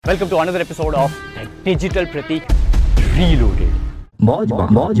Welcome to another episode of the Digital Pratik Reloaded.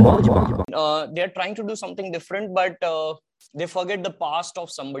 They're trying to do something different, but they forget the past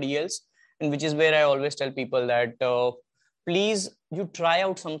of somebody else, and which is where I always tell people that please you try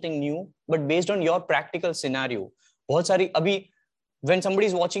out something new, but based on your practical scenario. बहुत सारी अभी when somebody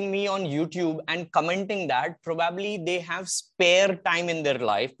is watching me on YouTube and commenting that, probably they have spare time in their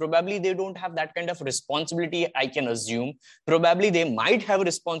life. Probably they don't have that kind of responsibility, I can assume. Probably they might have a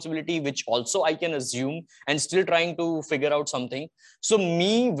responsibility, which also I can assume, and still trying to figure out something. So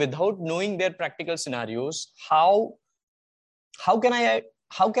me, without knowing their practical scenarios, how can I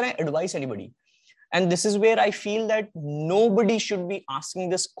advise anybody? And this is where I feel that nobody should be asking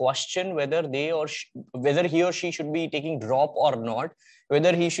this question, whether whether he or she should be taking drop or not,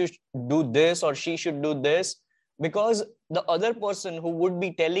 whether he should do this or she should do this, because the other person who would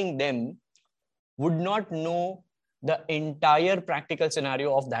be telling them would not know the entire practical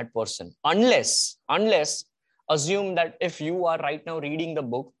scenario of that person. Unless assume that if you are right now reading the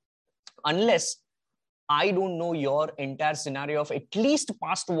book, unless I don't know your entire scenario of at least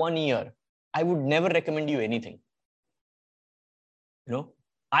past 1 year, I would never recommend you anything.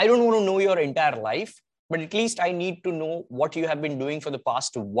 I don't want to know your entire life, but at least I need to know what you have been doing for the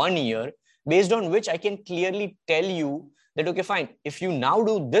past 1 year, based on which I can clearly tell you that, okay, fine, if you now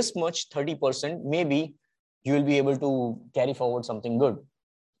do this much, 30%, maybe you will be able to carry forward something good.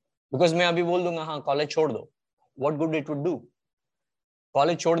 Because मैं अभी बोल दूंगा, हाँ, college छोड़ दो, what good it would do?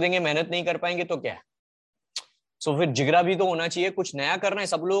 College छोड़ देंगे, मेहनत नहीं कर पाएंगे तो क्या? सो फिर जिगरा भी तो होना चाहिए, कुछ नया करना है,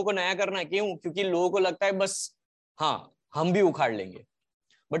 सब लोगों को नया करना है. क्यों? क्योंकि लोगों को लगता है बस हाँ हम भी उखाड़ लेंगे,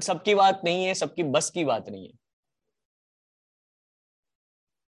 बट सबकी बात नहीं है, सबकी बस की बात नहीं है.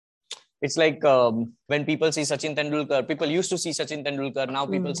 It's like when people see Sachin Tendulkar, people used to see Sachin Tendulkar, now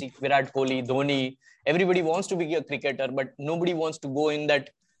people see Virat Kohli, Dhoni. Everybody wants to be a cricketer, but nobody wants to go in that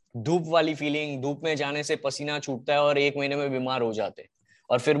धूप वाली feeling. धूप में जाने से पसीना छूटता है और 1 महीने में बीमार हो जाते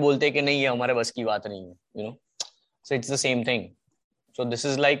और फिर बोलते हैं कि नहीं, ये हमारे बस की बात नहीं है. So it's the same thing. So this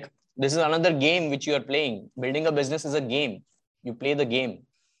is another game which you are playing. Building a business is a game. You play the game.